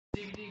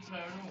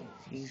player and all.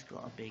 He's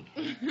got a big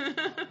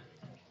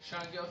Shane,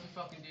 get off your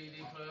fucking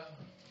DVD player.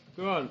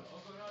 Go on.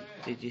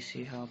 Did you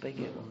see how big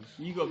it was?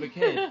 You got a big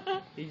head.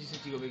 He just said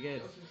you got a big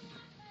head.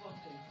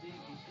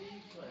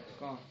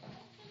 Go on.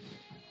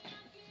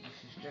 This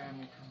is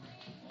Jeremy coming.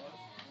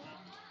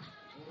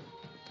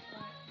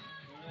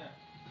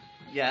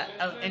 Yeah,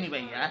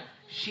 anyway, yeah.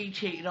 She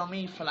cheated on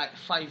me for like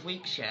 5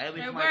 weeks, yeah,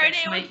 with my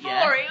best mate,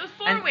 yeah. It was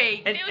 4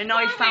 weeks. And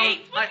I found,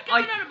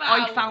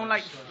 I found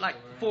like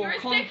 4 You're a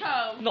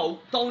sicko. No,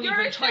 don't You're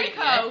even a try it.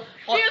 sicko.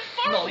 Yeah. She was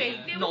 4 weeks.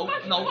 It was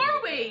fucking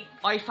 4 weeks.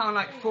 I found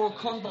like 4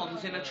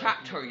 condoms in a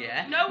tractor,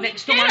 yeah. No,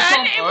 next you to my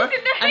didn't. jumper. It was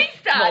in the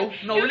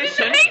haystack. No, It was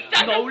listen. in the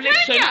haystack, No, I'm telling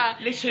listen.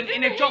 ya.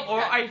 In It a was jumper,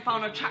 haystack. I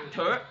found a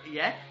tractor,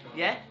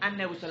 yeah, and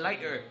there was a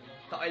lighter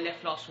that I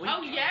left last week.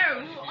 Oh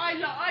yeah,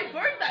 I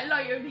burned that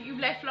lighter that you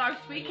left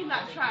last week in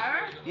that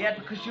tractor. Yeah,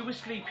 because you were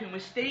sleeping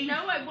with Steve.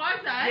 No, I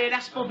wasn't. Yeah,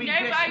 that's Bobby's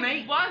best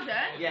mate. No, I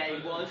wasn't. Yeah,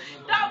 he was.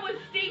 That was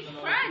Steve's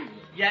friend.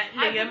 Yeah,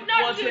 I Liam, would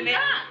not wasn't do it?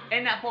 that.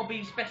 And that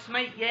Bobby's best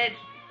mate, yeah.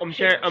 I'm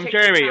Check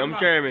Jeremy. the I'm camera.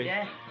 Jeremy.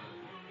 Yeah,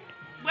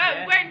 Well,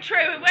 Yeah. it went true.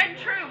 It went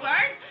true,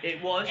 weren't it?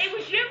 it was. It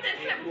was you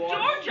that slept with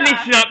was. Georgia.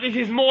 Listen up. This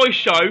is my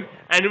show,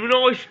 and when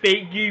I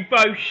speak, you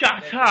both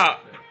shut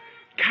up.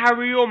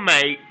 Carry on,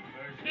 mate.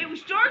 It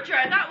was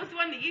Georgia. That was the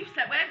one that you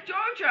slept with,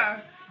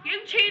 Georgia. You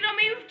cheated on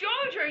me with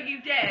Georgia,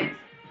 you did.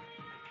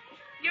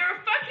 You're a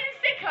fucking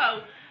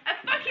sicko. A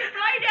fucking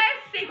blind-ass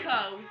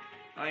sicko.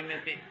 I'm a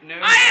bit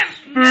nervous. I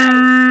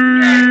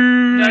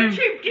am. No, Don't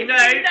you give me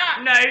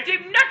that. no. Do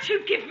not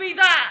you give me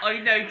that. I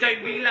know,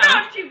 don't be loud.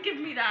 Not you give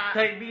me that.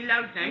 Don't be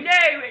loud now.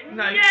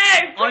 No,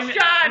 push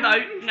on.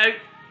 No.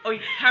 Oh,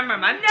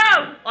 cameraman.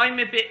 No. I'm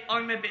a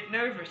bit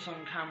nervous on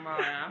camera,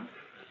 I am.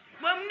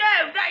 Well,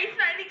 no, that is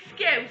not an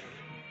excuse.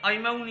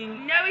 I'm only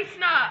No, it's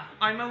not.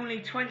 20.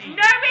 No,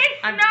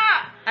 it's And-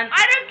 not. and-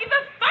 I don't give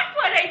a fuck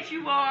what age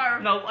you are.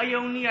 No, I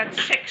only had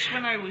 6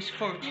 when I was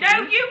 14.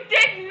 No, you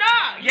did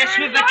not. Yes,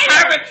 You're a with the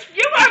liar. carrots.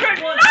 You are It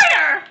a was.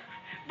 liar.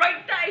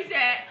 Right, that is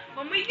it.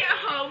 When we get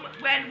home,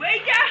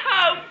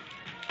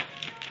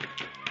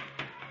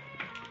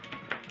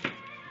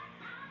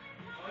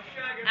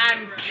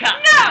 And cut.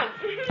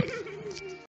 No.